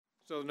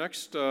So the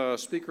next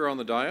speaker on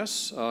the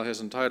dais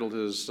has entitled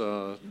his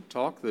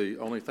talk, "The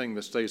Only Thing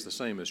That Stays the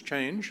Same is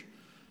Change."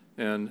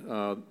 And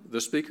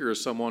this speaker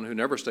is someone who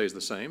never stays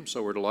the same,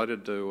 so we're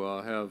delighted to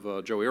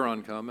have Joe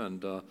Eron come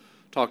and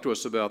talk to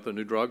us about the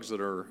new drugs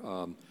that are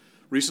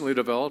recently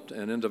developed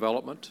and in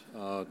development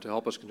to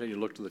help us continue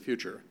to look to the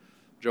future.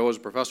 Joe is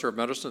a professor of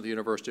medicine at the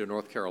University of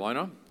North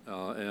Carolina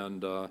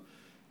and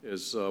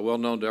is well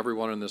known to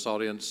everyone in this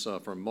audience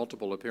from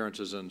multiple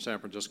appearances in San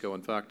Francisco.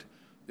 In fact,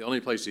 the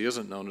only place he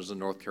isn't known is in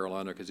North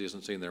Carolina because he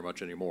isn't seen there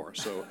much anymore.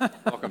 So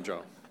welcome,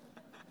 Joe.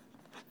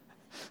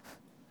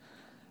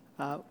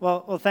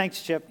 Well,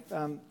 thanks, Chip.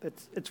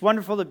 It's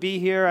wonderful to be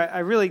here. I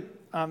really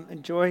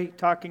enjoy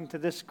talking to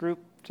this group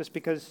just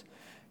because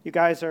you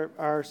guys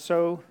are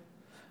so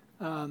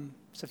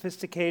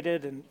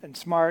sophisticated and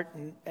smart,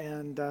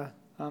 and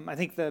I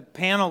think the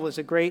panel was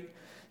a great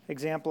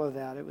example of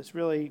that. It was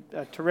really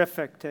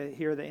terrific to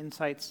hear the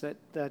insights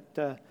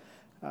that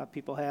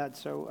people had.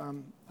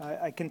 So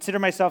I consider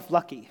myself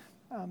lucky.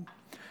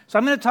 So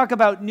I'm going to talk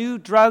about new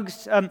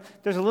drugs.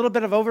 There's a little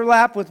bit of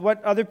overlap with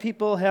what other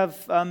people have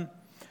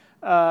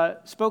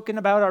spoken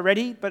about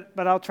already, but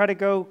I'll try to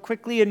go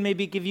quickly and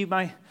maybe give you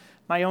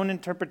my own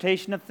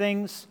interpretation of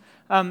things.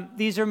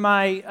 These are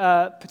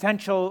my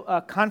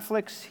potential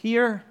conflicts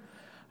here.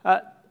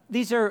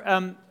 These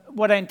are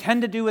what I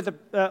intend to do with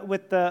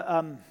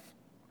the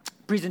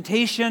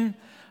presentation.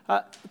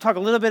 Talk a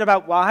little bit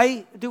about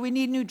why do we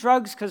need new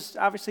drugs, because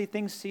obviously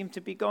things seem to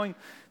be going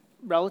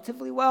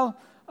relatively well.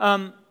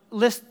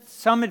 List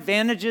some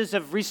advantages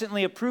of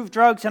recently approved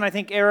drugs, and I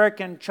think Eric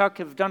and Chuck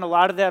have done a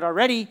lot of that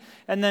already,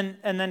 and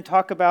then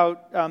talk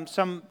about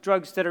some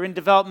drugs that are in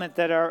development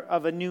that are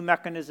of a new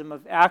mechanism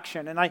of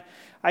action. And I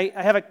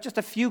have just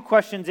a few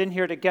questions in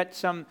here to get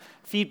some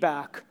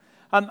feedback.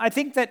 I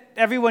think that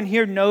everyone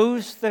here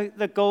knows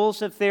the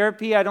goals of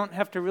therapy. I don't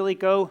have to really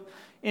go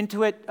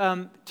into it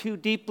too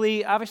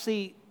deeply.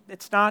 Obviously,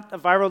 it's not a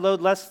viral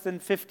load less than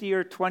 50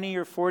 or 20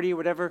 or 40 or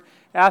whatever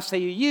assay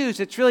you use.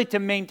 It's really to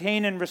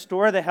maintain and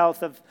restore the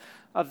health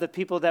of the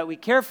people that we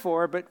care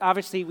for, but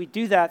obviously we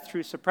do that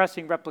through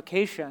suppressing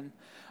replication.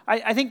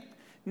 I think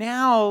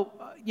now,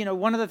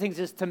 one of the things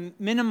is to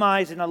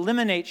minimize and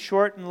eliminate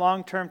short and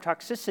long-term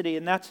toxicity,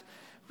 and that's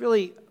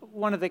really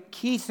one of the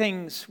key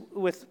things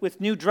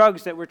with new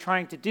drugs that we're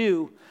trying to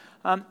do.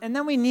 And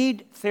then we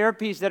need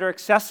therapies that are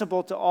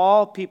accessible to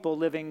all people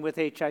living with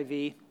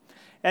HIV.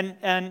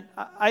 And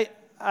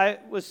I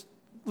was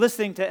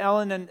listening to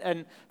Ellen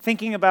and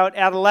thinking about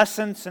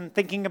adolescence and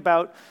thinking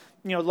about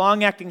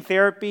long-acting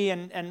therapy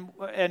and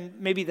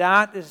maybe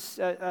that is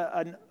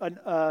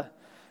a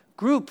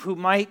group who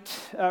might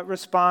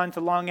respond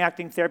to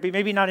long-acting therapy.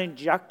 Maybe not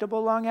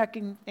injectable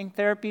long-acting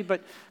therapy,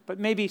 but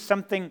maybe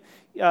something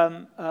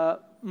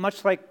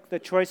much like the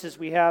choices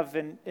we have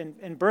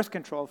in birth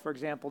control, for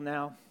example,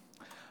 now.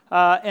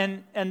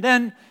 And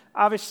then,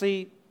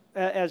 obviously,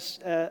 as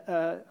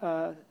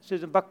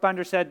Susan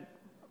Buchbinder said,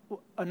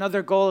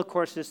 another goal, of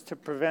course, is to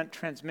prevent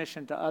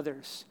transmission to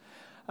others.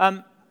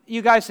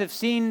 You guys have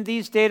seen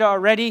these data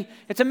already.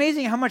 It's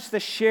amazing how much the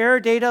share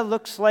data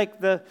looks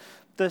like the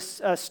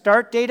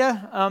start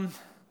data.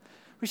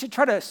 We should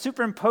try to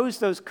superimpose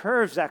those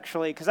curves,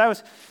 actually, because I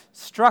was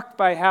struck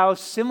by how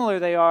similar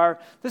they are.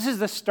 This is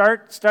the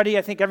START study.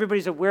 I think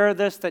everybody's aware of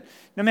this, that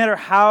no matter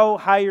how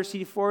high your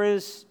CD4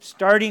 is,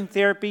 starting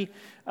therapy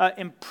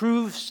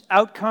improves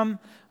outcome,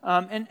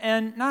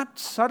 and not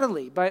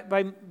subtly,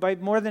 by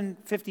more than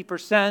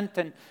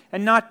 50%,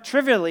 and not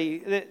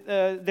trivially.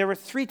 There were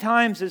 3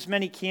 times as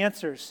many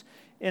cancers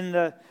in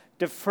the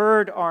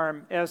deferred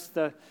arm as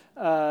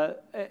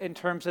in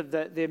terms of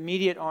the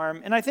immediate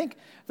arm. And I think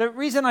the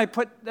reason I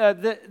put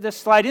this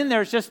slide in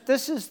there is just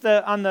this is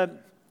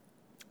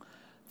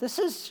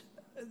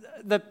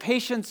the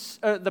patients,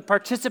 the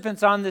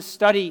participants on this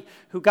study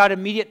who got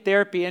immediate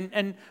therapy.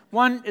 And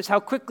one is how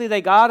quickly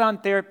they got on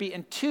therapy,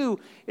 and 2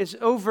 is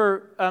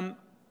over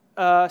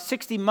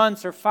 60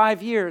 months or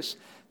 5 years.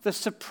 The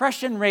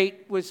suppression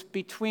rate was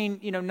between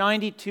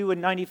 92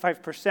 and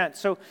 95%.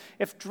 So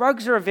if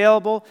drugs are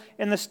available,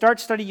 in the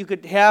START study you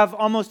could have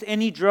almost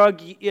any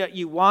drug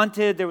you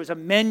wanted. There was a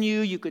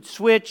menu, you could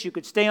switch, you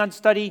could stay on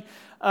study,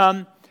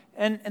 and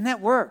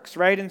that works,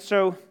 right? And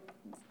so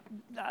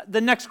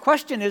the next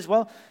question is,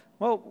 well,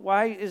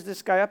 why is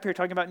this guy up here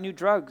talking about new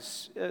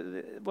drugs?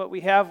 What we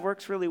have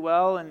works really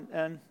well,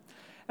 and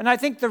I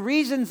think the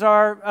reasons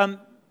are,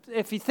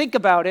 if you think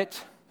about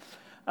it,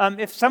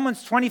 if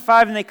someone's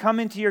 25 and they come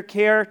into your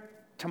care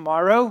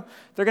tomorrow,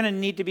 they're going to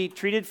need to be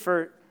treated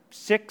for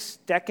 6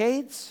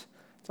 decades.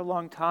 It's a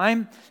long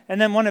time.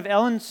 And then one of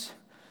Ellen's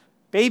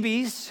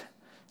babies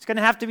is going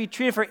to have to be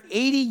treated for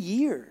 80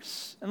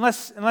 years,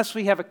 unless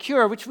we have a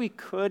cure, which we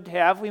could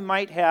have, we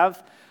might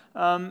have.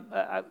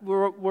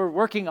 We're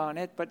working on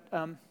it, but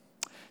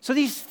so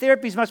these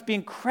therapies must be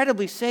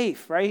incredibly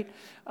safe, right?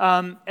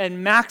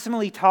 And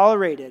maximally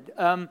tolerated.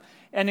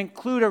 And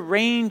include a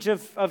range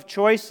of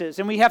choices.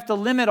 And we have to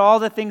limit all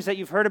the things that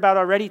you've heard about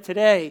already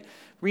today: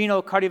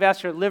 renal,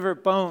 cardiovascular, liver,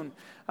 bone.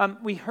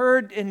 We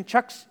heard in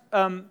Chuck's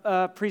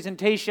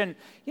presentation,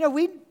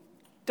 we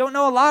don't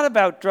know a lot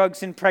about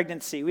drugs in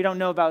pregnancy. We don't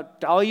know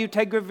about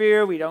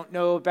dolutegravir. We don't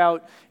know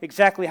about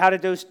exactly how to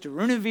dose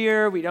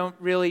darunavir. We don't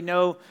really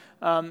know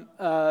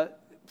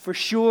for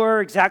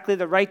sure exactly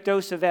the right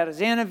dose of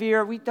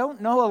atazanavir. We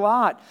don't know a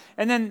lot.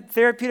 And then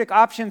therapeutic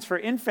options for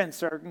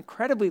infants are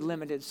incredibly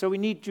limited, so we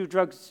need new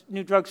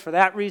drugs for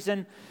that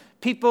reason.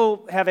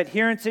 People have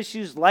adherence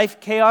issues, life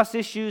chaos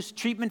issues,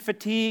 treatment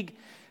fatigue,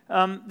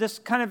 this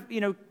kind of,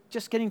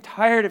 just getting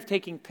tired of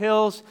taking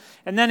pills.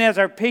 And then as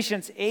our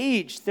patients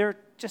age, there are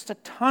just a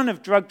ton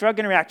of drug-drug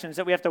interactions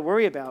that we have to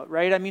worry about,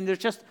 right? I mean, there's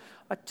just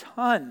a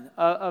ton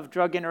of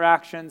drug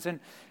interactions.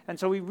 And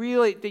so we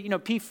really,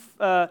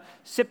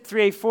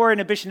 CYP3A4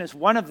 inhibition is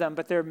one of them,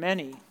 but there are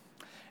many.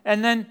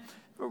 And then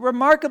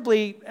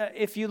remarkably,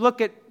 if you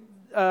look at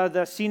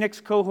the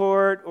CNIX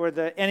cohort or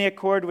the ENIAC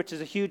cohort, which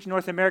is a huge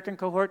North American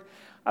cohort,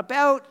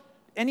 about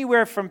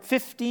anywhere from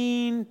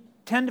 10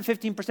 to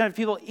 15% of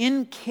people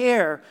in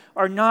care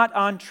are not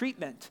on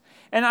treatment.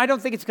 And I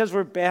don't think it's because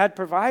we're bad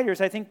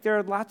providers. I think there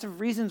are lots of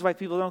reasons why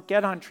people don't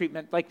get on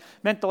treatment, like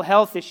mental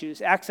health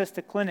issues, access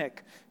to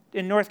clinic.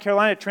 In North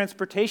Carolina,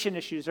 transportation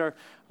issues are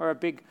a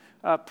big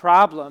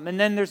problem. And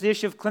then there's the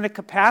issue of clinic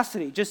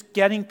capacity, just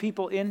getting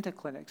people into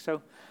clinics.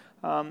 So,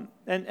 and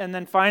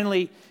then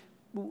finally,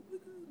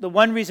 the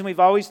one reason we've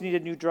always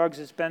needed new drugs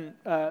has been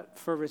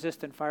for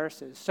resistant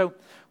viruses. So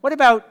what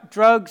about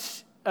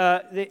drugs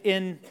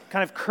in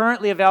kind of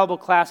currently available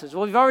classes?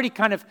 Well, we've already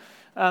kind of,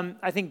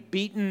 I think,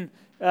 beaten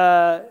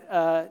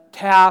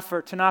TAF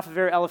or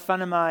tenofovir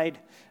alafenamide.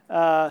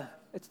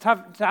 It's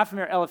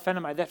tenofovir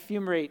alafenamide. That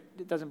fumarate,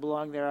 it doesn't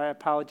belong there. I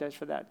apologize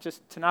for that.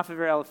 Just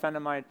tenofovir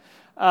alafenamide.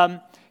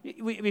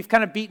 We've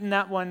kind of beaten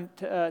that one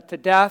to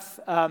death.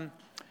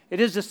 It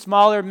is a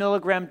smaller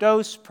milligram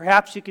dose.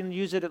 Perhaps you can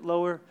use it at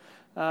lower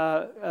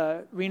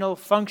renal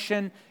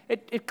function.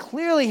 It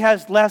clearly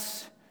has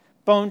less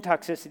bone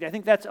toxicity. I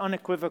think that's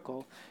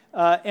unequivocal.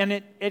 And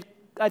it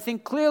I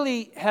think,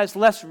 clearly has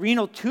less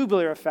renal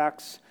tubular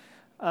effects.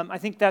 I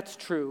think that's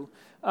true.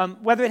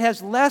 Whether it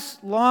has less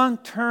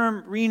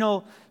long-term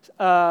renal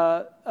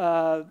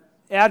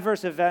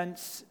adverse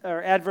events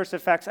or adverse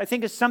effects, I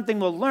think is something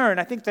we'll learn.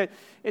 I think that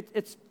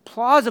it's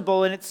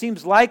plausible and it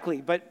seems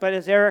likely, but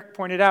as Eric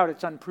pointed out,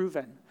 it's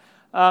unproven.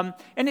 And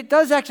it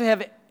does actually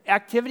have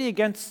activity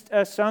against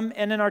some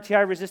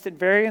NNRTI-resistant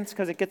variants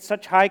because it gets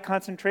such high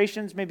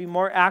concentrations, maybe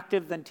more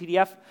active than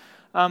TDF.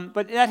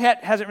 But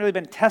that hasn't really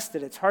been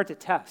tested. It's hard to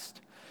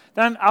test.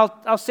 Then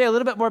I'll say a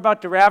little bit more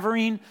about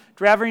doravirine.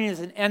 Doravirine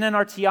is an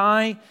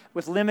NNRTI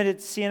with limited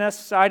CNS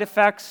side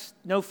effects,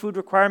 no food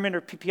requirement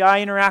or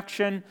PPI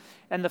interaction,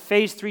 and the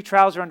phase 3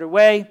 trials are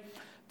underway.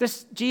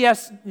 This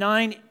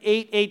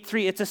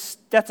GS9883,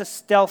 that's a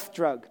stealth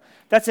drug.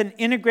 That's an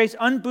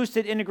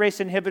unboosted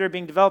integrase inhibitor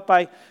being developed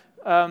by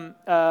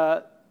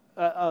a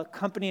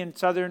company in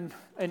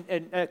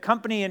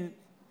company in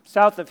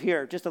south of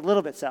here, just a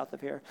little bit south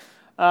of here.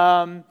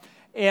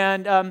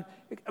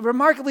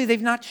 Remarkably,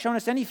 they've not shown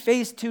us any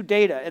phase 2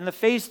 data, and the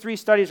phase 3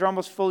 studies are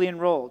almost fully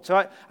enrolled.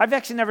 So I've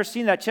actually never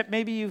seen that. Chip,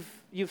 maybe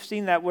you've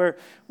seen that, where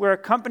a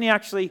company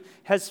actually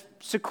has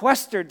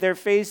sequestered their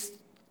phase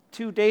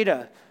 2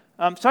 data.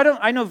 So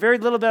I know very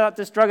little about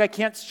this drug. I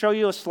can't show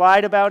you a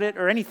slide about it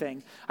or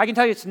anything. I can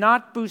tell you it's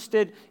not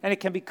boosted, and it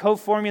can be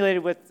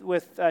co-formulated with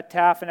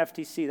TAF and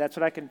FTC. That's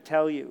what I can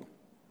tell you.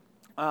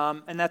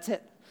 And that's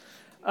it.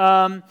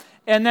 And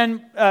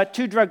then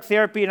two-drug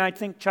therapy, and I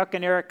think Chuck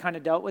and Eric kind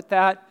of dealt with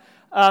that.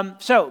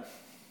 So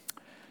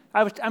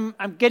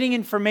I'm getting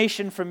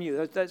information from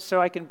you,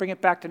 so I can bring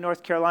it back to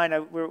North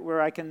Carolina,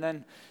 where I can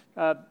then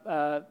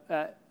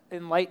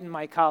enlighten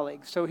my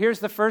colleagues. So here's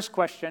the first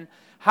question.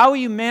 How will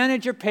you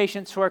manage your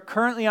patients who are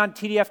currently on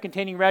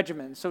TDF-containing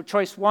regimens? So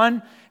choice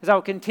 1 is I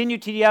will continue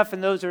TDF,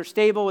 and those are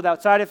stable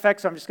without side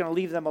effects, so I'm just going to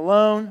leave them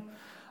alone.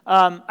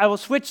 I will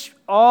switch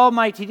all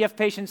my TDF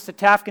patients to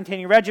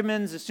TAF-containing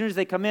regimens. As soon as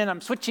they come in,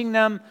 I'm switching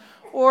them.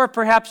 Or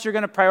perhaps you're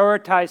going to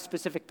prioritize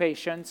specific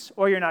patients,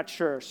 or you're not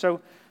sure.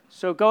 So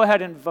go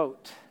ahead and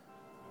vote.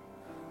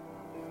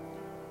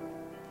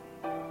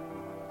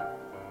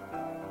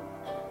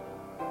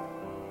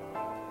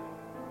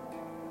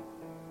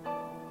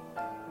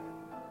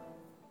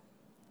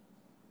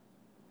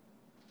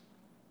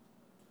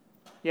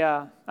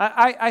 Yeah,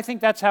 I think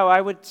that's how I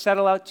would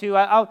settle out too.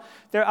 I'll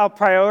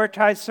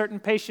prioritize certain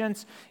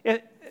patients.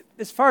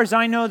 As far as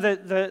I know,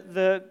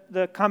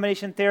 the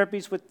combination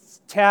therapies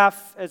with TAF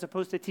as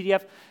opposed to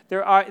TDF,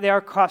 they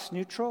are cost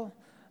neutral.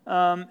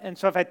 And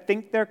so if I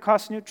think they're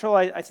cost neutral,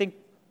 I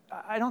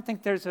don't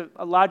think there's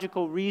a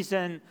logical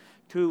reason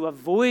to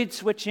avoid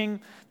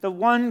switching. The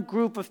one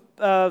group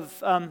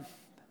of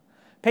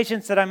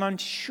patients that I'm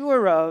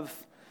unsure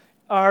of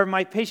are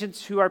my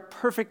patients who are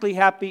perfectly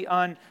happy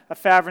on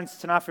efavirenz,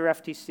 tenofovir,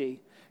 FTC.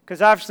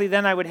 Because obviously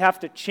then I would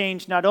have to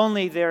change not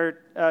only their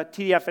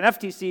TDF and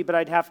FTC, but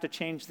I'd have to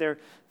change their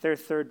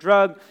third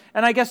drug.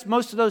 And I guess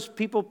most of those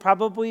people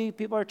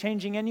are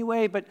changing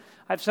anyway, but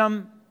I have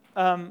some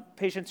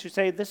patients who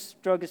say, this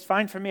drug is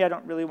fine for me, I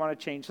don't really want to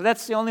change. So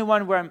that's the only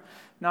one where I'm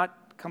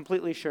not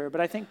completely sure,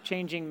 but I think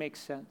changing makes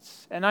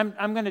sense. And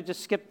I'm going to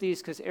just skip these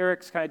because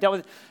Eric's kind of dealt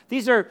with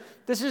it.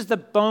 This is the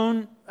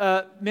bone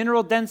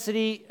mineral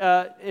density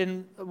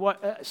in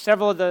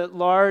several of the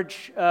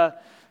large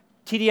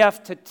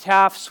TDF to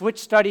TAF switch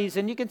studies,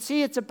 and you can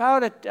see it's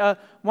about a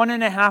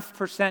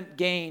 1.5%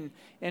 gain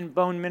in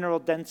bone mineral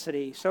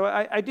density. So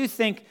I do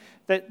think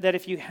that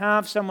if you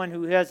have someone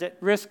who has at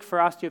risk for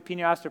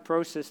osteopenia,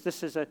 osteoporosis,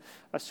 this is a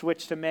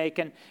switch to make.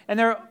 And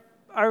there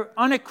are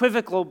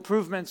unequivocal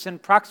improvements in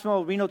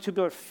proximal renal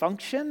tubular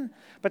function,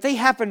 but they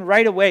happen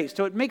right away.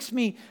 So it makes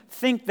me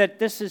think that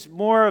this is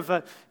more of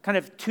a kind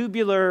of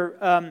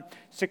tubular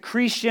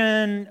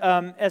secretion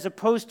as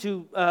opposed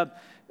to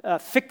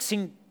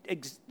fixing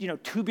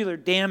tubular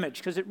damage,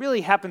 because it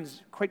really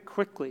happens quite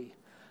quickly.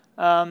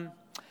 And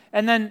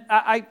then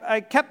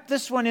I kept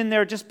this one in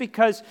there just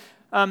because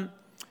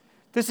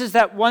this is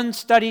that one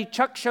study.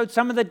 Chuck showed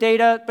some of the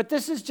data, but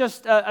this is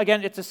just,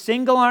 again, it's a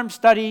single-arm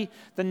study.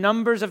 The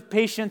numbers of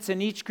patients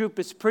in each group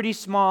is pretty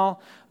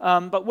small.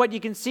 But what you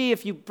can see,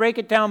 if you break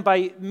it down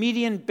by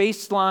median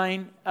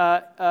baseline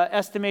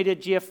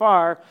estimated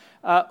GFR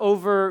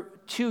over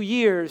 2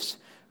 years,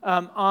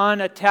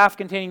 on a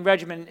TAF-containing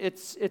regimen,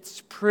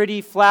 it's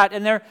pretty flat.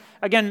 And there,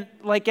 again,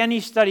 like any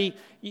study,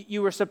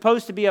 you were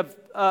supposed to be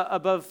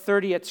above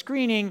 30 at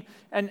screening,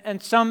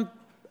 and some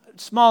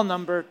small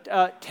number,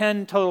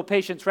 10 total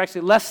patients, were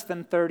actually less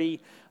than 30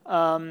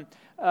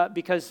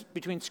 because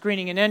between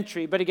screening and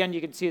entry. But again, you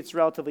can see it's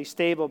relatively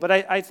stable. But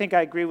I think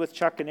I agree with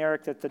Chuck and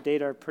Eric that the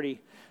data are pretty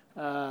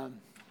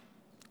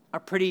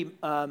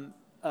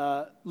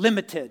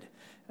limited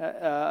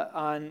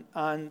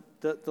on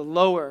the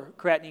lower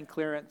creatinine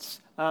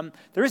clearance.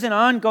 There is an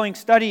ongoing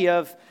study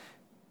of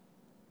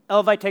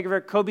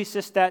L-vitigrevir,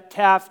 cobicistat,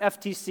 TAF,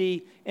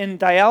 FTC in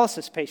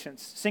dialysis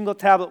patients, single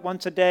tablet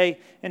once a day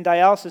in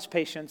dialysis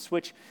patients,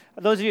 which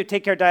those of you who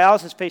take care of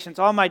dialysis patients,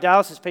 all my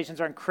dialysis patients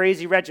are on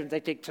crazy regimens.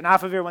 They take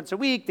tenofovir once a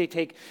week. They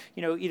take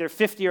either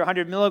 50 or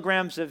 100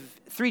 milligrams of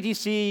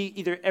 3-DC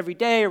either every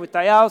day or with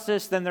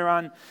dialysis. Then they're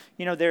on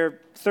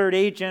their third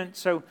agent.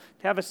 So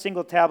to have a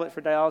single tablet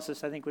for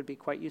dialysis, I think, would be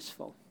quite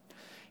useful.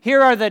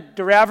 Here are the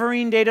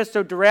doravirine data.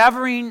 So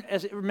doravirine,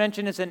 as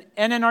mentioned, is an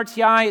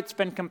NNRTI. It's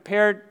been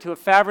compared to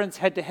efavirenz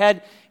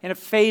head-to-head in a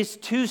phase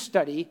 2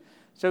 study,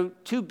 so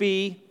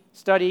 2B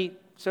study,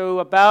 so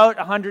about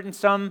 100 and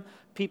some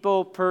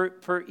people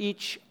per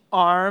each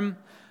arm.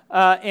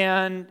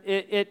 And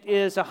it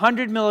is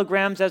 100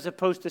 milligrams as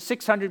opposed to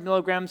 600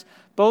 milligrams.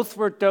 Both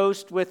were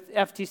dosed with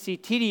FTC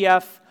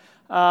TDF.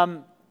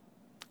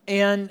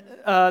 And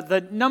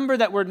the number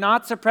that were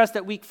not suppressed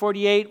at week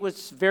 48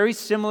 was very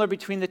similar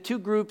between the two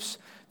groups,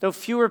 though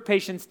fewer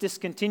patients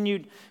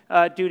discontinued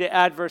due to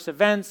adverse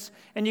events.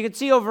 And you can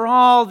see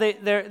overall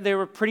they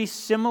were pretty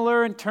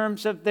similar in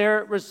terms of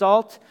their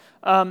result.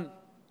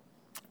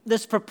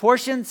 This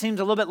proportion seems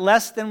a little bit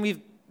less than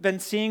we've been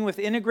seeing with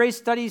integrase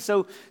studies,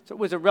 so it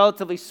was a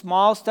relatively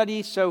small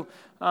study. So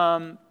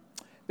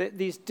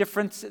these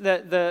difference,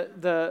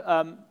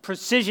 the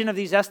precision of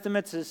these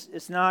estimates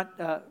is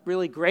not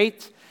really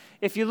great.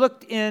 If you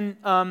looked in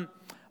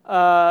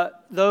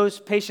those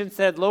patients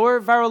that had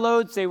lower viral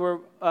loads, they were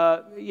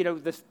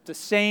the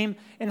same.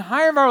 In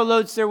higher viral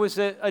loads, there was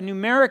a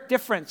numeric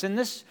difference, and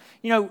this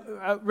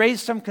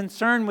raised some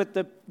concern with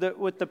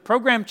the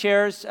program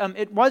chairs.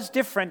 It was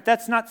different.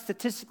 That's not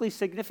statistically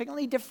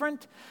significantly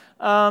different,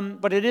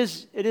 but it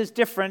is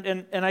different,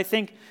 and I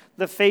think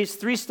the phase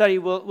 3 study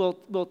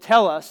will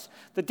tell us.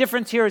 The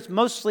difference here is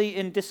mostly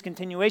in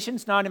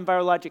discontinuations, not in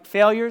virologic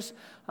failures,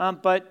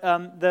 but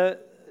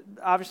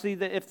obviously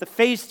if the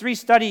phase 3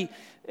 study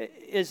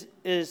is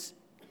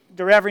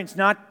doravirine's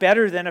not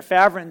better than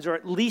efavirenz, or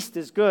at least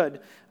as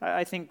good,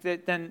 I think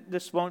that then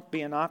this won't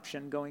be an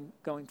option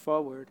going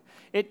forward.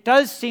 It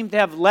does seem to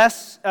have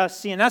less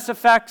CNS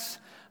effects.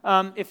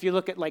 If you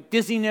look at like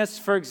dizziness,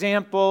 for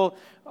example,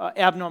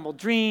 abnormal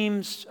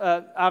dreams,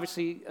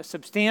 obviously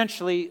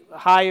substantially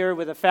higher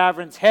with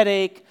efavirenz,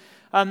 headache.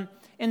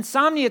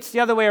 Insomnia, it's the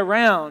other way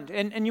around.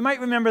 And you might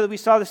remember that we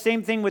saw the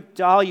same thing with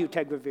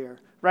dolutegravir,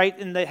 right?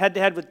 In the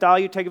head-to-head with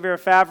dolutegravir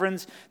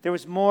efavirenz, there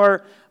was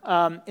more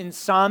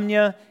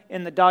insomnia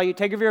in the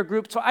dolutegravir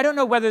group. So I don't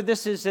know whether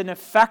this is an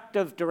effect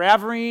of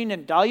doravirine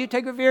and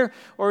dolutegravir,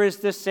 or is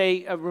this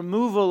a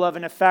removal of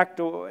an effect,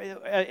 or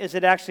is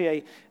it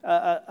actually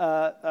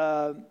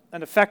an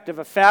effect of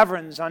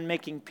efavirenz on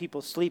making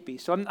people sleepy?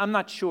 So I'm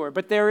not sure,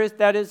 but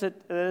that is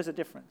a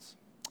difference.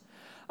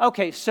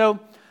 Okay, so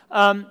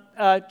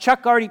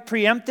Chuck already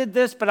preempted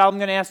this, but I'm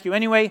going to ask you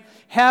anyway.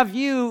 Have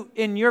you,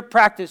 in your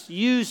practice,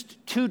 used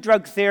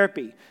two-drug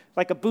therapy,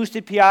 like a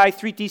boosted PI,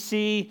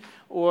 3TC,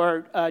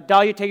 or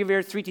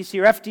dolutegravir,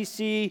 3TC or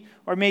FTC,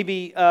 or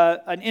maybe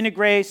an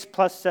integrase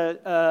plus an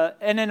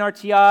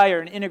NNRTI, or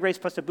an integrase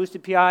plus a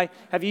boosted PI?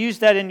 Have you used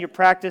that in your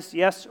practice,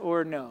 yes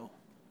or no?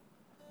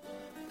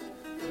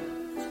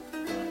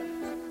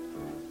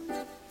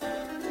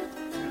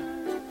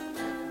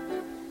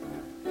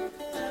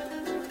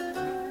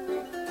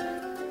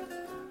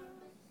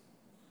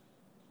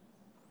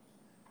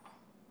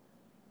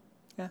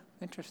 Yeah,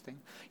 interesting.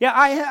 Yeah,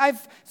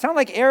 I've sound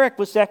like Eric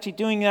was actually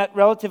doing that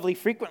relatively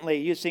frequently,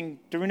 using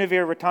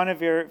darunavir,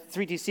 ritonavir,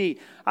 3TC.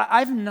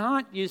 I've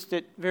not used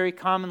it very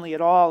commonly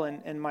at all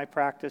in my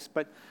practice,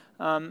 but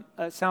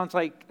it sounds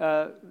like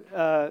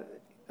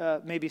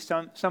maybe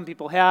some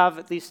people have,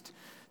 at least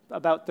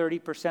about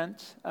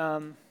 30%,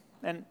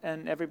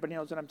 and everybody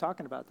knows what I'm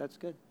talking about. That's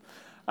good.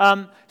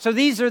 So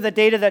these are the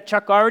data that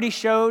Chuck already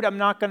showed. I'm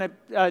not going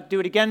to do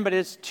it again, but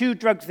it's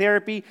 2-drug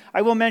therapy.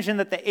 I will mention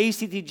that the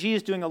ACTG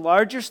is doing a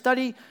larger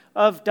study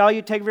of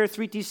dolutegravir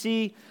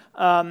 3TC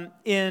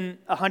in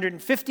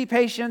 150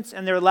 patients,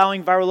 and they're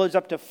allowing viral loads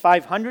up to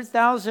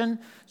 500,000.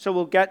 So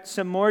we'll get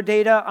some more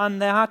data on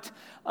that.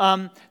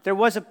 There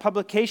was a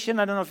publication,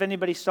 I don't know if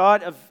anybody saw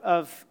it,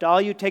 of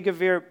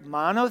dolutegravir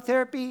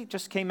monotherapy. It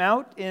just came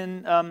out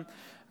in,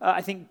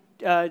 I think,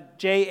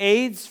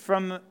 J-AIDS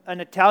from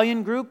an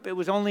Italian group. It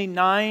was only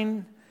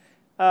 9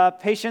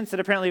 patients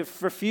that apparently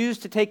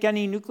refused to take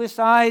any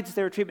nucleosides.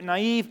 They were treatment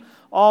naive.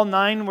 All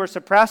 9 were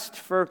suppressed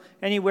for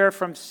anywhere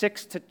from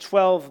 6 to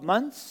 12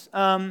 months.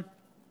 I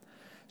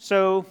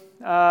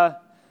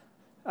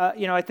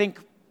think,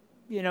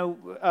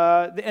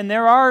 and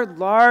there are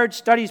large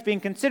studies being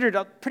considered,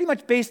 pretty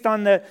much based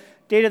on the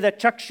data that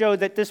Chuck showed,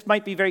 that this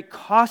might be very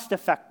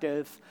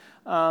cost-effective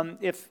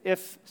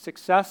if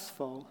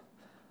successful.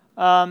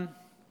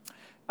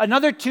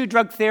 Another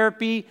 2-drug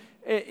therapy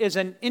is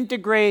an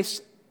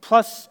integrase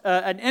plus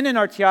an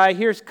NNRTI.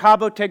 Here's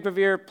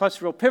cabotegravir plus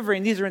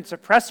rilpivirine. These are in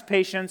suppressed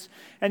patients,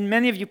 and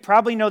many of you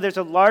probably know there's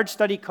a large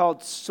study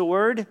called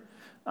SWORD,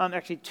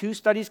 actually 2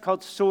 studies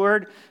called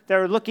SWORD, that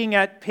are looking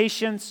at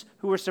patients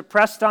who were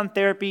suppressed on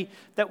therapy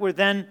that were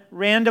then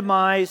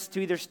randomized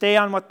to either stay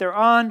on what they're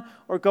on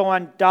or go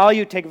on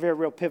dolutegravir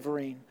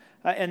rilpivirine.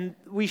 And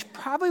we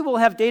probably will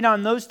have data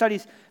on those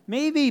studies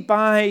maybe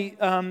by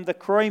the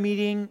CROI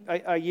meeting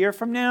a year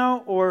from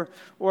now or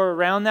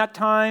around that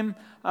time.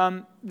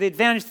 The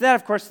advantage to that,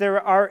 of course,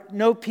 there are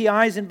no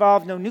PIs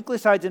involved, no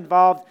nucleosides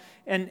involved,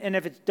 and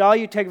if it's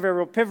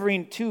dolutegravir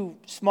rilpivirine, 2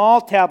 small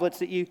tablets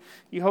that you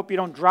hope you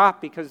don't drop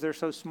because they're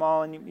so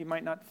small and you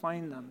might not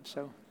find them.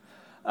 So,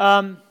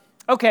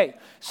 okay,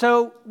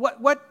 so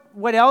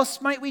what else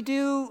might we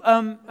do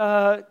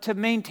to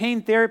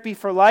maintain therapy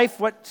for life?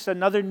 What's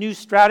another new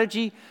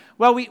strategy?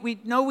 Well, we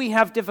know we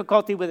have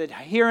difficulty with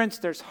adherence.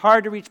 There's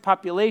hard-to-reach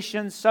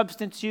populations,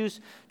 substance use,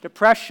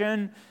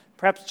 depression,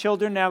 perhaps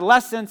children and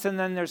adolescents, and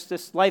then there's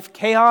this life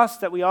chaos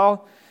that we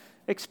all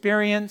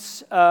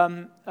experience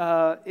in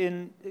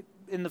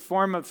the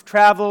form of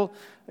travel,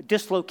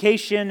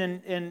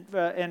 dislocation,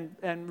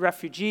 and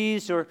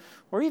refugees, or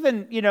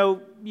even,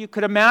 you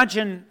could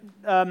imagine,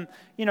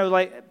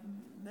 like,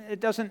 it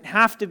doesn't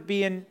have to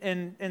be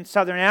in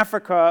southern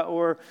Africa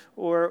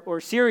or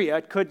Syria.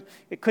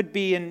 It could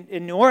be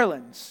in New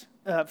Orleans,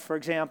 for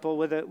example,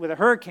 with a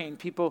hurricane.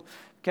 People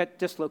get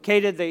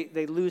dislocated.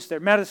 They lose their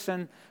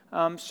medicine.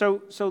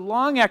 So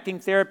long-acting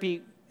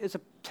therapy is a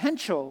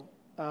potential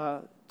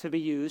to be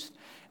used.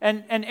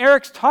 And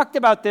Eric's talked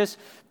about this.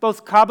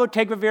 Both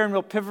cabotegravir and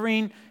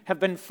rilpivirine have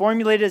been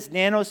formulated as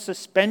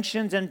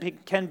nanosuspensions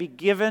and can be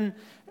given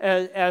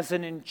as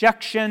an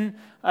injection.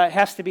 It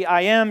has to be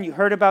IM. You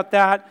heard about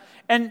that.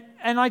 And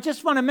I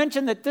just want to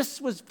mention that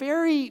this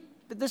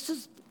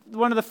is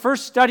one of the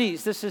first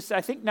studies, this is,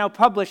 I think, now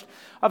published,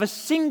 of a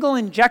single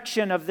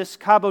injection of this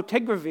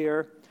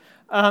cabotegravir.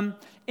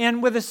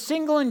 And with a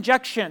single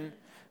injection,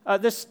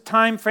 this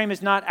time frame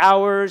is not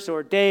hours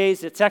or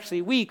days, it's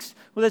actually weeks.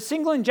 With a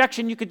single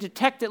injection, you could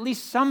detect at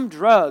least some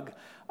drug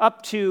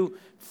up to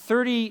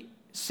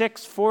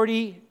 36,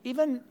 40,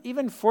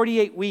 even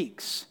 48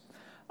 weeks.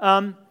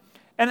 And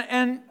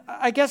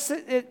I guess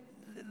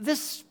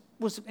this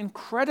was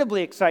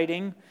incredibly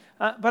exciting,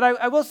 but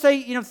I will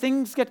say,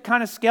 things get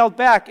kind of scaled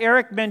back.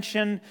 Eric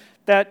mentioned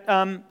that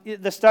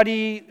the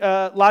study,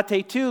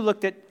 Latte 2,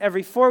 looked at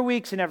every 4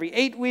 weeks and every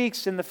 8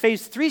 weeks, and the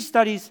phase 3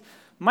 studies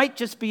might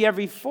just be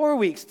every 4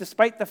 weeks,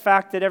 despite the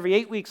fact that every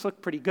 8 weeks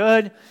looked pretty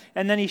good.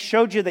 And then he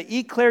showed you the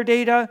ECLAIR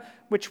data,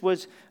 which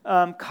was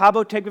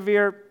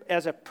cabotegravir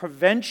as a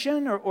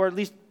prevention, or at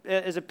least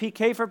as a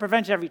PK for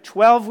prevention every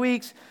 12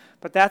 weeks.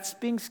 But that's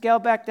being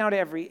scaled back down to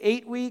every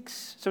 8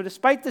 weeks. So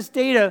despite this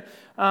data,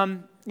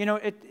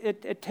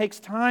 it takes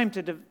time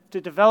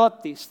to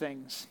develop these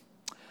things.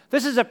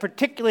 This is a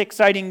particularly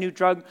exciting new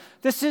drug.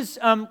 This is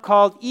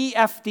called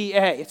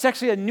EFDA. It's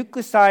actually a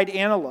nucleoside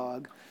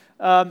analog.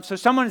 So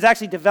someone is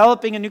actually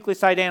developing a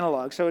nucleoside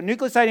analog. So a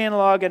nucleoside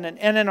analog and an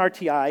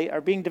NNRTI are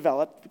being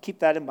developed. Keep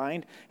that in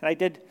mind. And I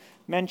did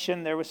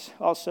mention there was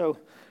also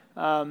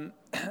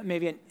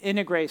maybe an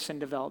integrase in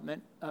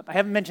development. I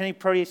haven't mentioned any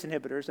protease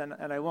inhibitors,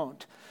 and I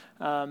won't,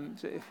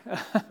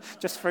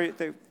 just for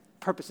the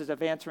purposes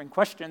of answering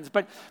questions.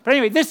 But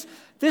anyway,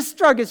 this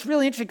drug is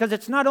really interesting because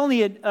it's not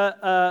only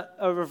a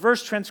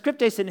reverse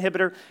transcriptase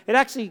inhibitor, it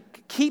actually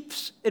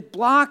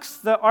blocks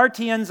the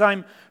RT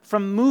enzyme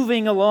from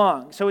moving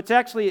along. So it's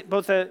actually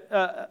both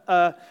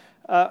a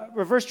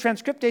reverse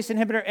transcriptase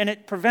inhibitor, and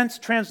it prevents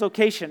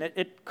translocation.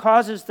 It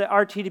causes the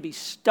RT to be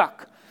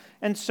stuck.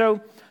 And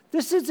so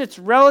this is its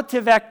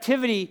relative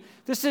activity.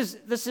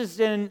 This is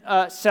in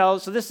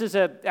cells, so this is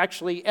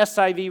actually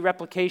SIV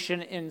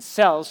replication in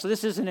cells, so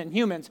this isn't in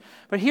humans.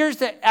 But here's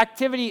the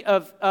activity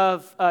of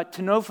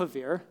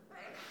tenofovir.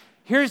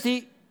 Here's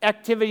the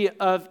activity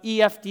of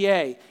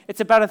EFDA.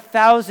 It's about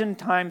 1,000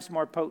 times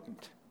more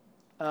potent.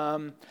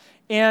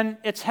 And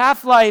its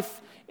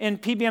half-life in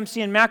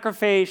PBMC and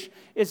macrophage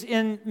is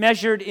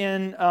measured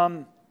in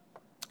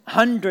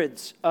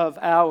hundreds of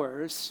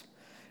hours.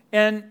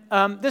 And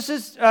this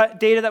is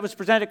data that was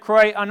presented at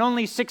CROI on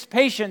only 6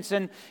 patients,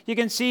 and you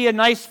can see a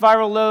nice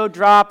viral load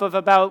drop of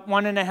about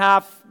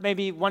 1.5,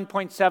 maybe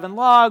 1.7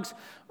 logs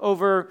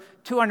over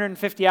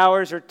 250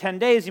 hours or 10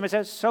 days. You might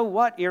say, so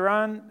what,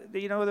 Eron?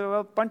 You know, there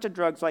are a bunch of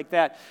drugs like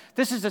that.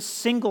 This is a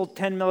single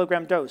 10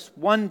 milligram dose,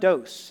 one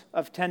dose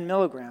of 10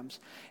 milligrams.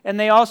 And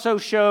they also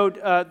showed,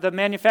 the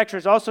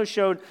manufacturers also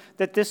showed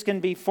that this can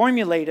be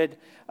formulated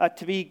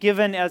to be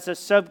given as a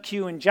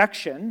sub-Q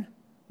injection,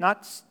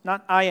 not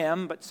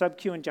IM, but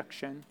sub-Q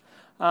injection.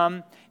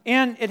 And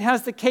it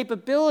has the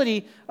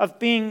capability of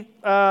being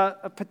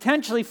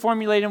potentially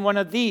formulated in one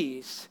of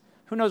these.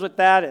 Who knows what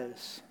that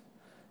is?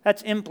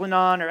 That's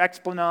Implanon or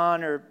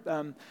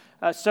Explanon.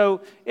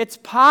 So it's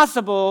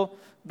possible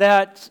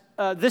that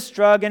this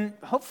drug, and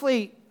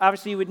hopefully,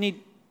 obviously, you would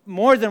need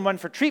more than one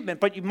for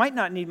treatment, but you might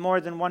not need more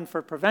than one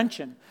for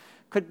prevention,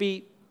 could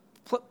be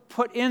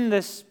put in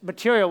this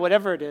material,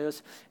 whatever it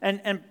is,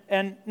 and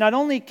not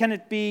only can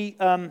it be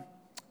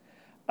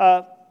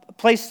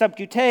placed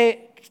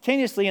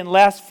subcutaneously and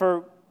last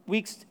for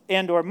weeks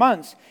and or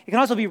months, it can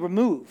also be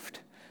removed.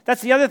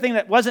 That's the other thing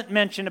that wasn't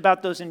mentioned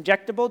about those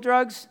injectable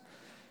drugs.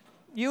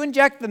 You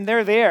inject them,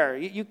 they're there.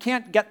 You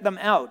can't get them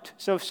out.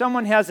 So if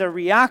someone has a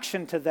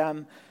reaction to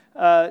them,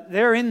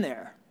 they're in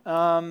there,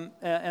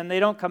 and they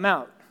don't come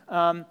out.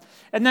 And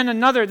then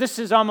another, this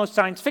is almost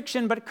science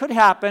fiction, but it could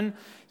happen.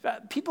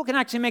 People can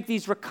actually make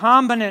these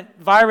recombinant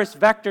virus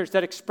vectors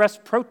that express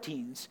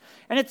proteins.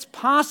 And it's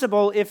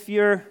possible if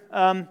your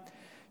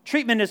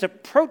treatment is a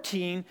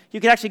protein,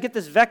 you could actually get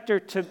this vector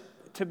to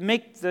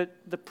make the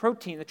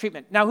protein, the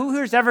treatment. Now, who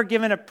here's ever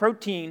given a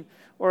protein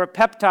or a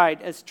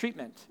peptide as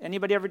treatment?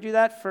 Anybody ever do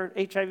that for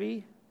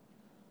HIV?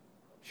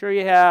 Sure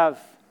you have.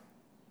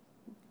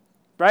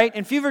 Right?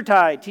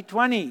 Infevertide,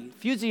 T20,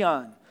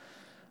 Fusion.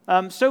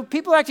 So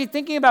people are actually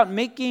thinking about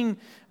making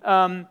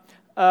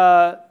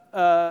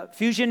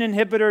fusion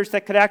inhibitors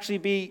that could actually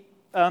be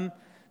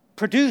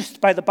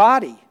produced by the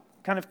body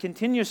kind of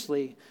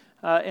continuously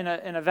in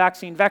a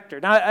vaccine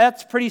vector. Now,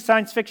 that's pretty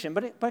science fiction,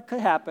 but it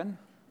could happen.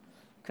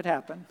 Could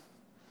happen.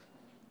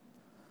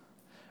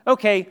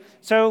 Okay,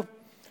 so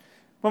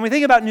when we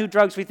think about new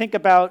drugs, we think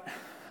about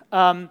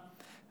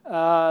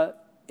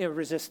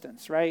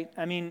resistance, right?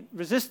 I mean,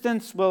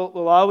 resistance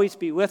will always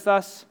be with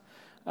us.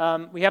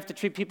 We have to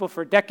treat people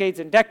for decades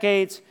and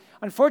decades.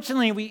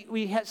 Unfortunately,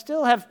 we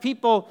still have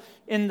people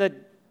in the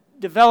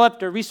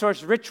developed or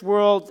resource-rich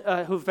world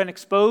who've been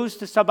exposed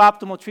to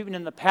suboptimal treatment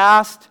in the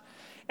past.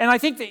 And I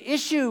think the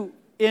issue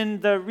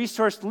in the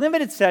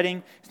resource-limited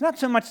setting is not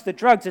so much the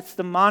drugs, it's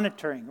the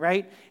monitoring,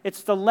 right?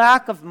 It's the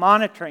lack of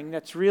monitoring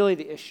that's really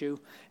the issue.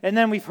 And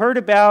then we've heard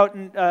about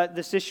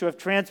this issue of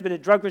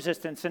transmitted drug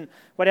resistance, and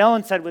what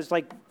Ellen said was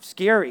like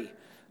scary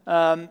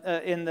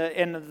in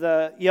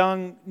the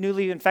young,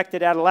 newly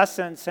infected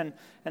adolescents, and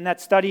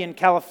that study in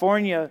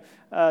California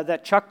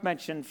that Chuck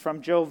mentioned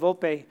from Joe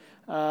Volpe,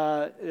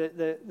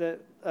 the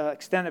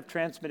extent of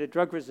transmitted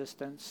drug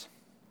resistance.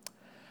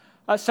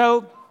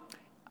 So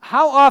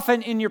how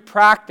often in your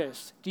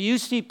practice do you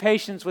see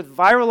patients with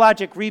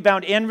virologic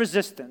rebound and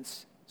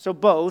resistance, so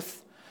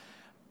both,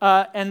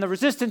 and the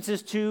resistance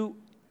is to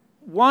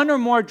one or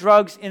more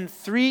drugs in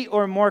 3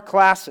 or more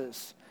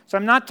classes? So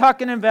I'm not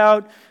talking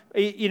about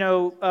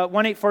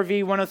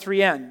 184V,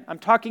 103N. I'm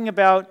talking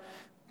about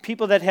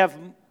people that have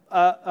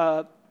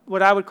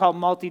what I would call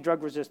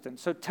multi-drug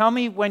resistance. So tell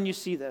me when you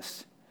see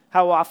this.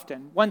 How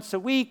often? Once a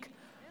week?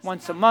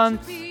 Once a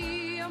month?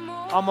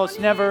 Almost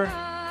never?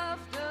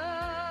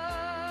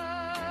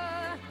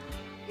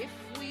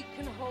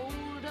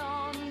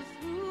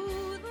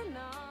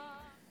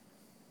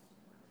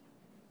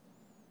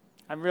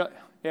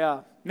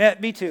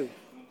 Me too.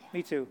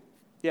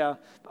 Yeah,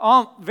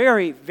 all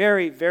very,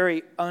 very,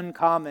 very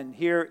uncommon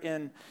here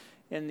in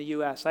the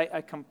U.S.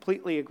 I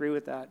completely agree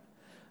with that,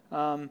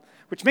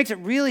 which makes it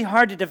really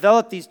hard to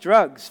develop these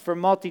drugs for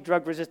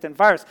multi-drug resistant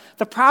virus.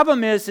 The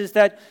problem is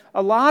that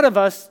a lot of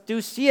us do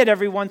see it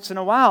every once in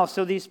a while,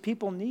 so these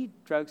people need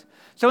drugs.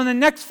 So in the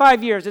next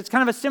 5 years, it's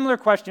kind of a similar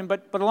question,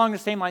 but along the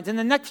same lines. In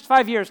the next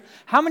 5 years,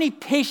 how many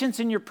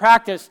patients in your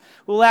practice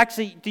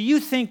do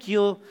you think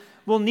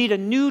will need a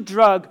new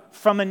drug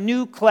from a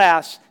new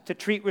class to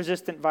treat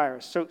resistant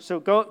virus? So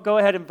go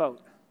ahead and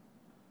vote.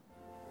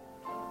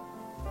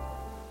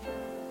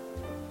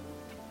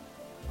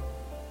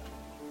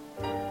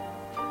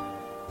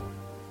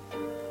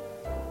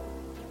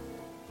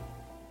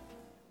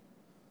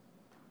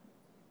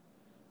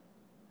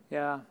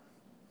 Yeah,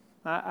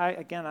 I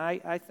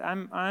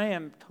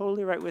am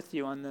totally right with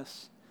you on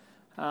this.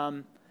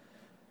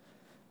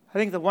 I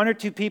think the one or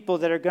two people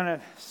that are going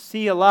to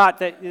see a lot,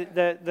 that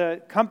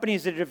the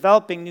companies that are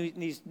developing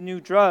these new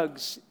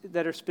drugs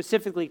that are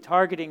specifically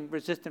targeting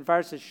resistant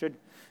viruses should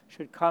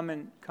come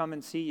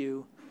and see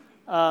you.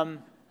 No,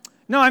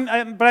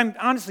 but I'm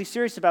honestly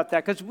serious about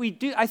that, because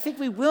I think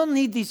we will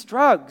need these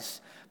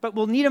drugs, but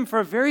we'll need them for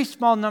a very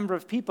small number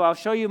of people. I'll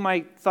show you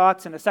my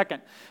thoughts in a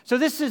second. So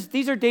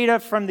these are data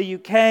from the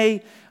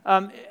UK,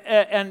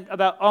 and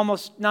about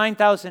almost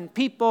 9,000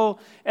 people,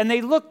 and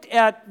they looked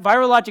at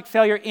virologic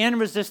failure and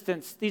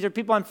resistance. These are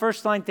people on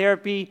first-line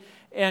therapy,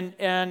 and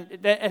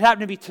it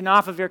happened to be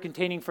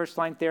tenofovir-containing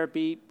first-line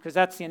therapy, because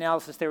that's the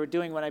analysis they were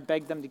doing when I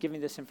begged them to give me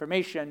this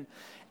information.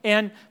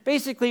 And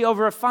basically,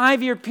 over a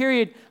 5-year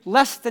period,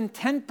 less than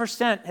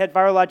 10% had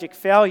virologic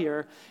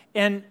failure,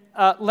 and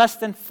less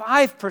than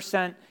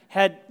 5%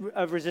 had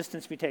a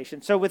resistance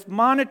mutation. So with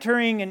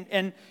monitoring,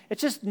 and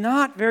it's just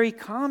not very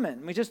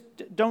common. We just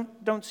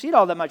don't see it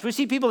all that much. We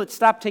see people that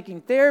stop taking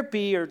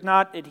therapy or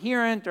not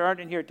adherent or aren't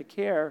adherent to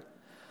care.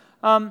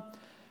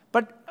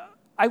 But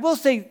I will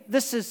say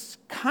this is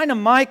kind of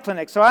my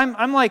clinic. So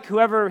I'm like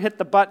whoever hit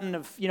the button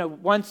of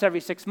once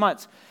every 6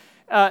 months.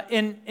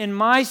 In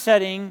my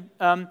setting,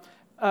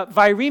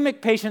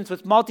 viremic patients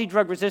with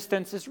multi-drug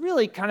resistance is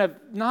really kind of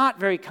not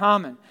very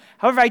common.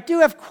 However, I do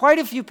have quite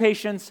a few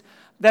patients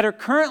that are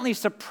currently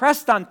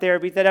suppressed on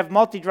therapy that have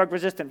multi-drug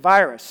resistant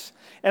virus.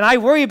 And I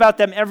worry about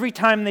them every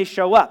time they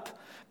show up,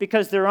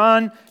 because they're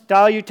on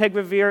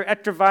dolutegravir,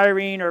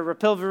 etravirine, or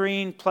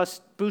rilpivirine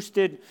plus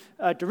boosted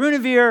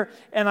darunavir,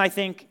 and I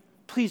think,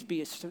 please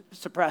be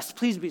suppressed,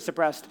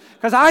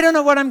 because I don't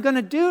know what I'm going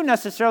to do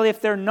necessarily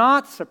if they're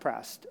not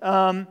suppressed.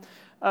 So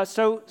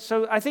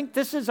I think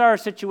this is our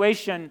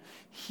situation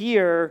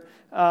here,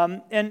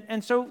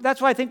 and so that's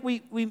why I think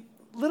we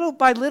little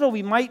by little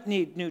we might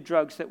need new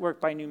drugs that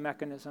work by new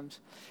mechanisms.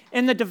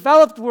 In the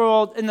developing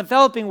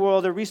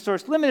world, or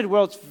resource-limited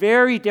world, it's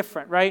very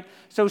different, right?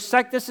 So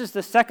this is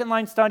the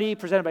second-line study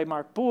presented by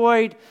Mark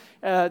Boyd.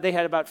 They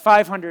had about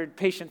 500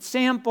 patient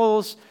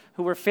samples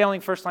who were failing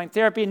first-line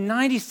therapy, and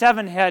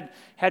 97 had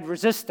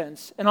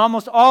resistance, and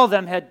almost all of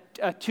them had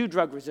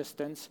 2-drug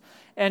resistance.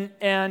 I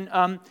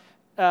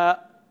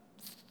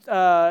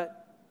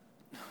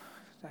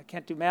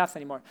can't do math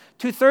anymore.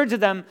 2/3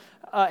 of them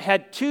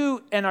had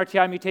 2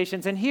 NRTI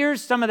mutations, and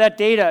here's some of that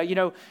data.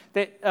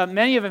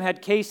 Many of them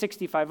had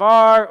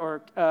K65R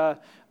or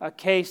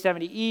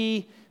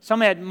K70E. Some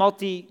had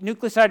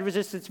multi-nucleoside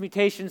resistance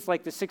mutations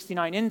like the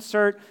 69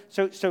 insert,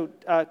 so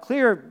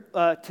clear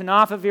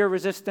tenofovir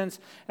resistance.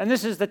 And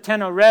this is the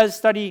TENO-RES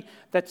study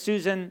that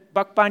Susan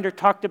Buchbinder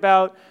talked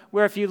about,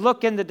 where if you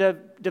look in the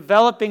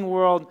developing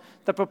world,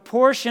 the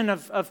proportion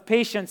of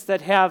patients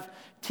that have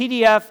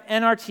TDF,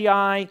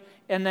 NRTI,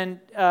 and then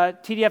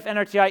TDF,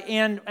 NRTI,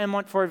 and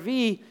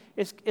M14V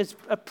is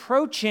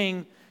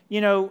approaching 30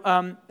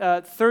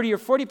 or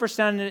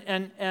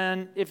 40%,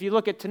 and if you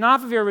look at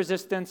tenofovir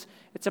resistance,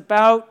 it's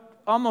about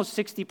almost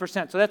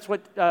 60%. So that's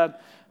what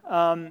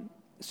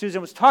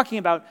Susan was talking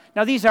about.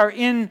 Now these are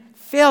in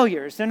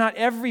failures. They're not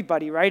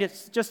everybody, right?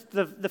 It's just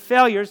the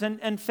failures,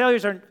 and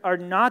failures are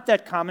not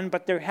that common,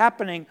 but they're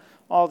happening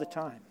all the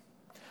time.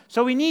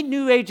 So we need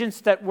new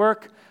agents that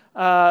work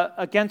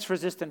against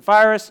resistant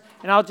virus,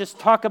 and I'll just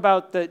talk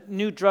about the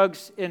new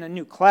drugs in a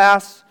new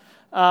class.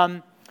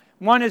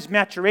 One is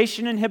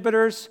maturation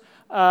inhibitors.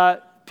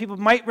 People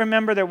might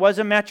remember there was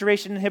a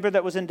maturation inhibitor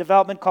that was in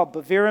development called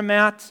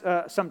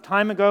Beviramat some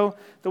time ago.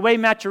 The way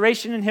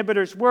maturation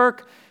inhibitors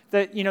work,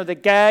 the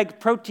GAG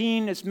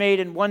protein is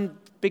made in one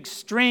big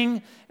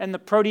string, and the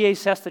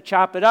protease has to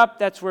chop it up.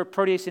 That's where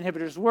protease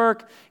inhibitors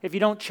work. If you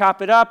don't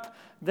chop it up,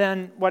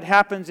 then what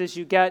happens is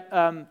you get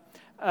a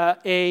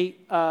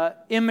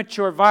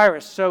immature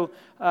virus. So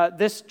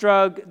this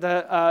drug,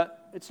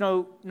 it's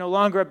no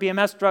longer a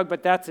BMS drug,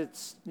 but that's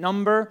its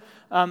number,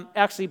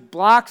 actually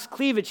blocks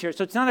cleavage here.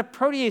 So it's not a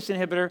protease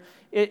inhibitor.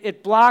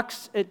 It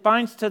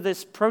binds to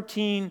this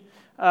protein,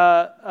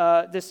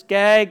 this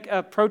GAG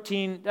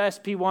protein,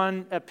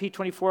 SP1,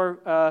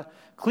 P24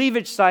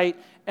 cleavage site,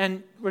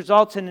 and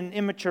results in an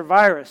immature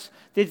virus.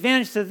 The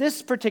advantage to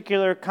this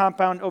particular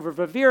compound over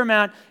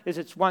Beviramat is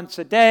it's once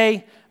a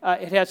day.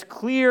 It has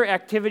clear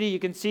activity. You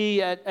can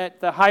see at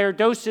the higher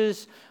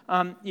doses,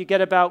 you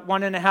get about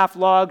 1.5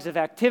 logs of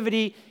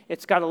activity.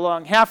 It's got a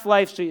long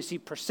half-life, so you see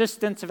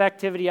persistence of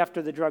activity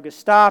after the drug is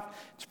stopped.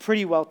 It's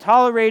pretty well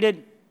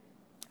tolerated.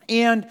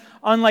 And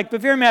unlike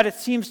Beviramat, it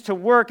seems to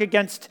work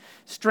against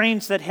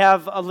strains that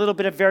have a little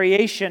bit of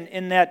variation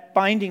in that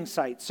binding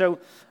site. So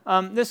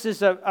this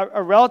is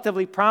a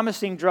relatively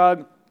promising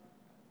drug.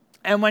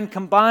 And when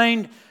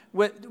combined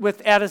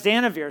with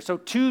atazanavir, so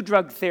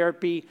 2-drug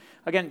therapy,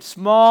 again,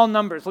 small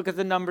numbers. Look at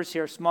the numbers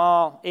here,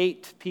 small,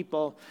 8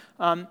 people,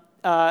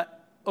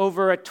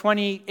 over a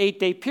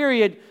 28-day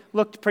period,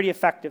 looked pretty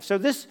effective. So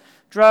this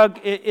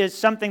drug is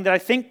something that I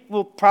think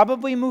will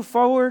probably move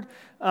forward.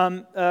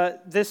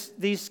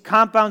 These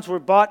compounds were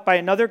bought by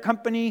another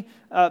company,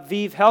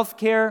 ViiV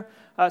Healthcare.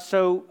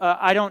 So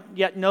I don't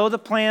yet know the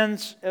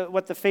plans,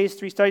 what the phase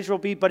 3 studies will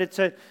be, but it's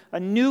a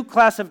new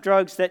class of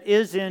drugs that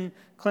is in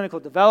clinical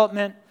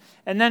development.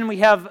 And then we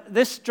have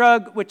this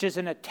drug, which is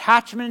an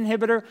attachment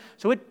inhibitor.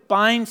 So it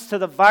binds to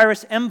the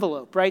virus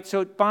envelope, right?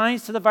 So it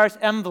binds to the virus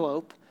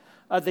envelope,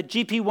 the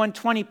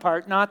GP120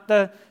 part, not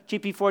the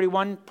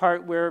GP41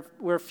 part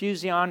where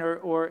Fusion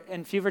or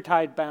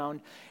enfuvirtide bound.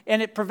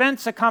 And it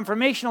prevents a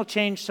conformational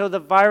change so the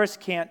virus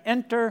can't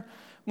enter.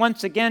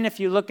 Once again, if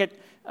you look at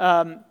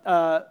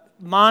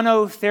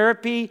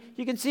monotherapy,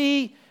 you can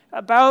see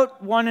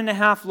about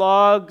 1.5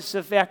 logs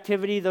of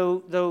activity,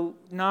 though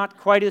not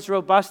quite as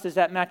robust as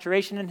that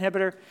maturation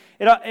inhibitor.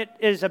 It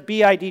is a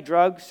BID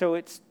drug, so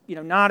it's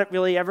not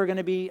really ever going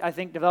to be, I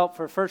think, developed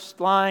for first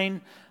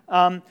line.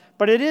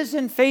 But it is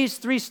in phase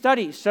 3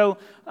 studies. So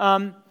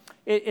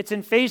it's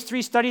in phase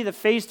 3 study. The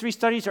phase 3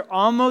 studies are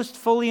almost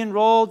fully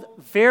enrolled,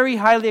 very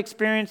highly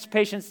experienced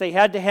patients. They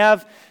had to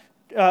have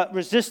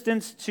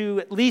resistance to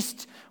at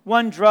least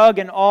one drug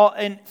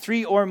in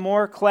 3 or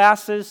more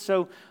classes.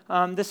 So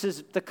this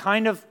is the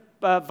kind of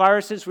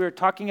viruses we were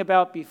talking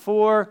about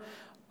before.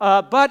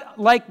 But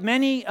like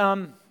many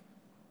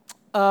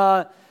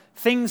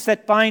things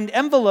that bind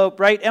envelope,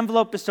 right?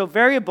 Envelope is so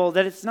variable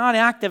that it's not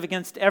active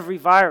against every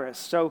virus.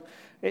 So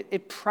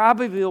it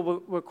probably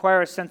will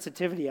require a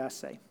sensitivity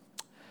assay.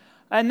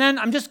 And then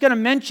I'm just going to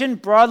mention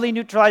broadly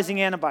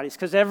neutralizing antibodies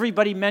because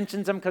everybody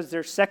mentions them because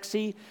they're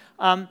sexy.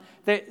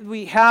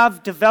 We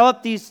have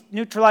developed these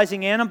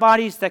neutralizing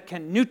antibodies that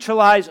can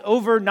neutralize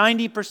over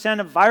 90%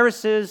 of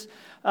viruses.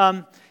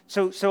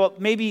 So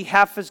maybe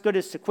half as good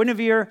as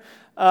sequinavir.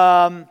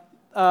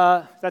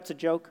 That's a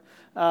joke.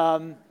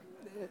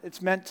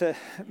 It's meant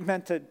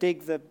to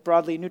dig the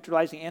broadly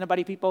neutralizing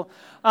antibody people.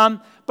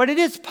 But it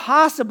is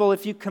possible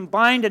if you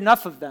combined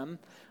enough of them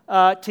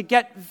to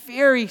get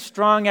very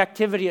strong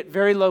activity at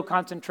very low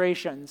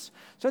concentrations.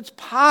 So it's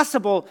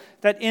possible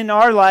that in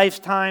our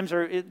lifetimes,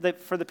 or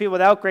for the people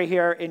without gray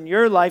hair, in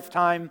your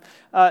lifetime,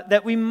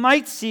 that we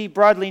might see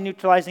broadly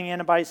neutralizing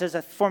antibodies as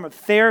a form of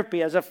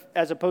therapy as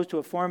opposed to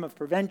a form of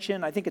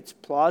prevention. I think it's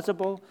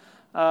plausible,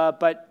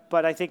 but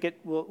I think it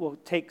will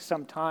take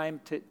some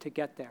time to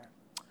get there.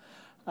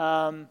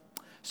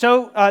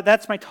 So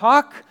that's my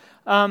talk.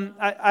 When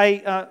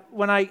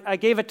I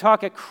gave a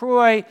talk at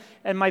Croy,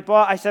 and my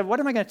boss, I said, what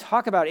am I going to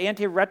talk about?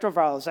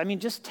 Antiretrovirals. I mean,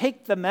 just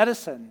take the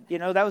medicine.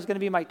 That was going to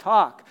be my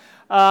talk.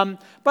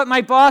 But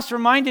my boss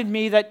reminded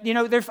me that,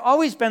 there's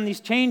always been these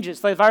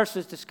changes. The virus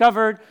was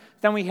discovered.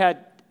 Then we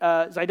had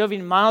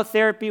Zidovudine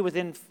monotherapy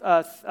within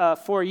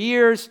 4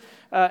 years.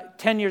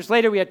 10 years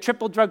later, we had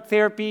triple drug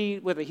therapy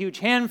with a huge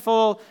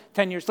handful.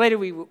 10 years later,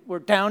 we were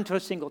down to a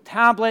single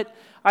tablet.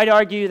 I'd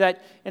argue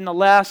that in the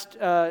last,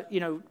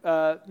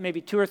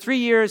 maybe 2 or 3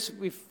 years,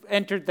 we've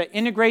entered the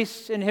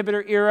integrase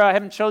inhibitor era. I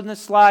haven't shown this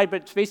slide,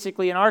 but it's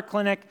basically in our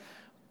clinic,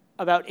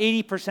 about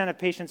 80% of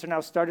patients are now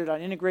started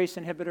on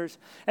integrase inhibitors.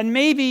 And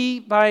maybe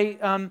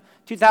by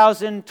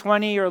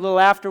 2020 or a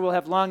little after, we'll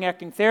have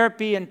long-acting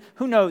therapy. And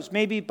who knows,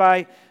 maybe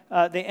by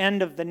the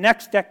end of the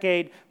next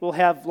decade, we'll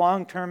have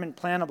long-term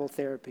implantable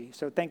therapy.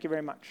 So thank you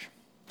very much.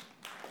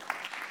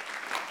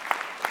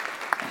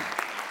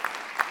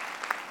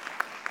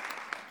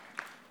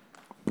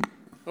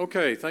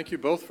 Okay, thank you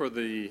both for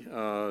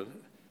the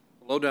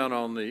lowdown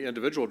on the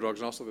individual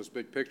drugs and also this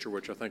big picture,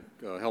 which I think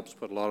helps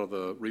put a lot of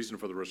the reason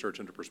for the research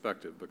into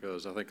perspective,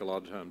 because I think a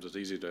lot of times it's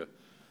easy to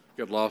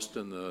get lost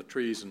in the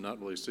trees and not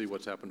really see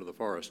what's happened to the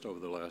forest over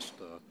the last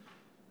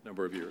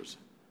number of years.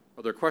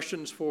 Are there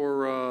questions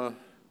for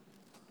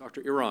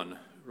Dr. Eron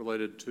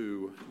related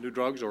to new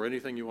drugs or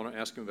anything you want to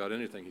ask him about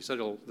anything? He said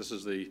this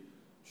is the...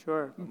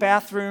 Sure.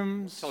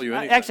 Bathrooms. Tell you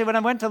anything. Actually, when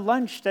I went to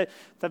lunch, the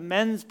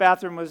men's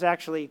bathroom was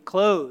actually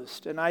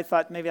closed, and I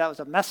thought maybe that was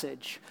a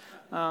message.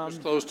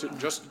 Just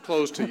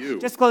closed to you.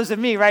 Just closed to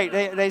me, right?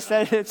 They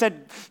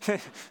said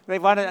they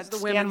wanted to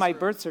scan my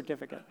birth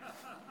certificate.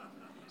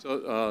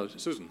 So,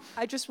 Susan.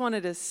 I just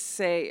wanted to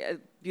say a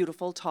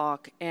beautiful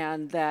talk,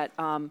 and that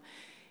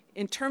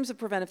in terms of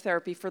preventive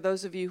therapy, for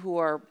those of you who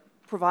are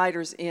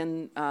providers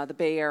in the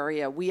Bay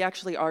Area, we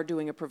actually are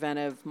doing a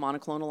preventive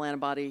monoclonal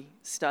antibody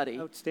study.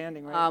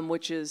 Outstanding, right?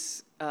 Which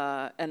is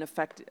an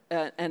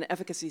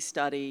efficacy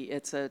study.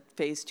 It's a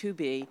phase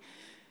 2B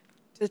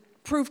to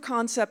prove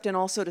concept and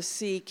also to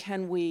see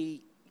can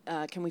we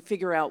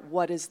figure out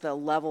what is the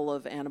level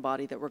of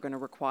antibody that we're going to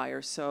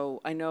require. So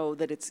I know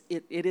that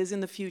it is in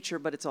the future,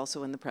 but it's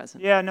also in the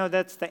present. Yeah, no,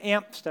 that's the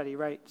AMP study,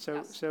 right? So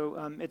Yes.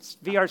 It's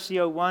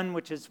VRC01,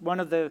 which is one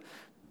of the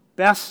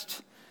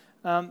best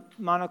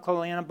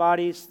monoclonal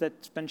antibodies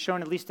that's been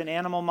shown, at least in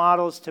animal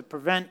models, to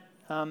prevent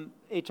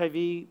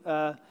HIV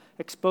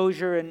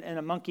exposure in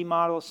a monkey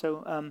model.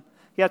 So,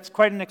 yeah, it's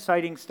quite an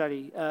exciting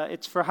study.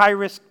 It's for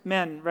high-risk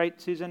men, right,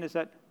 Susan? Is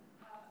that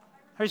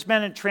high-risk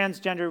men and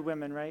transgender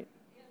women, right?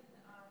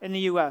 In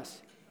the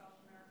U.S.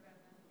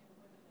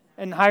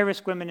 And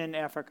high-risk women in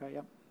Africa,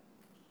 yeah.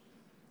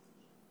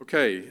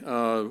 Okay,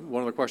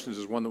 one of the questions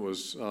is one that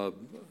was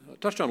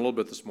touched on a little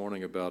bit this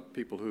morning about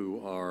people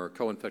who are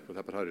co-infected with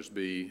hepatitis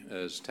B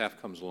as TAF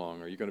comes along.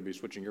 Are you going to be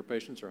switching your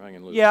patients or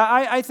hanging loose? Yeah,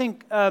 I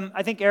think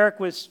Eric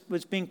was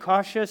being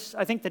cautious.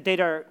 I think the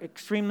data are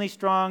extremely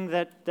strong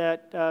that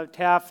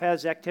TAF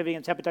has activity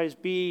against hepatitis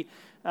B.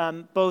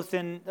 both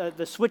in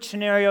the switch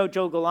scenario.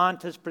 Joe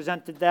Gallant has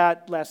presented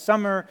that last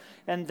summer,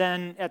 and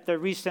then at the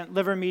recent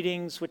liver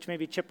meetings, which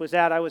maybe Chip was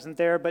at, I wasn't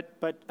there, but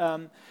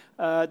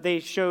they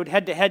showed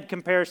head-to-head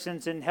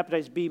comparisons in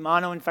hepatitis B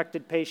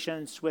mono-infected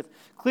patients with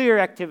clear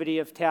activity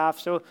of TAF.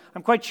 So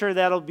I'm quite sure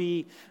that'll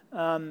be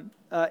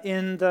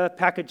in the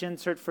package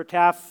insert for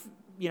TAF,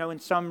 in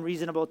some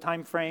reasonable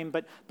time frame.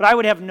 But I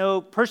would have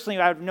personally,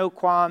 I would have no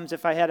qualms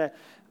if I had a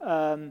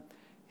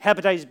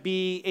hepatitis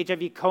B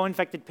HIV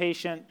co-infected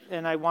patient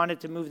and I wanted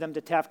to move them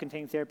to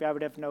TAF-containing therapy. I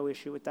would have no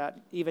issue with that,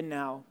 even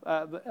now.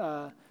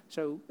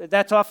 So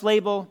that's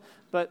off-label,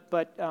 but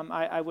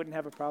I wouldn't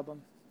have a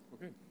problem.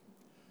 Okay.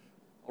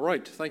 All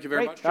right. Thank you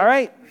very much. All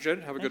right. Appreciate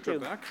it. Have a good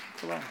trip back.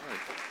 So long. All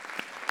right.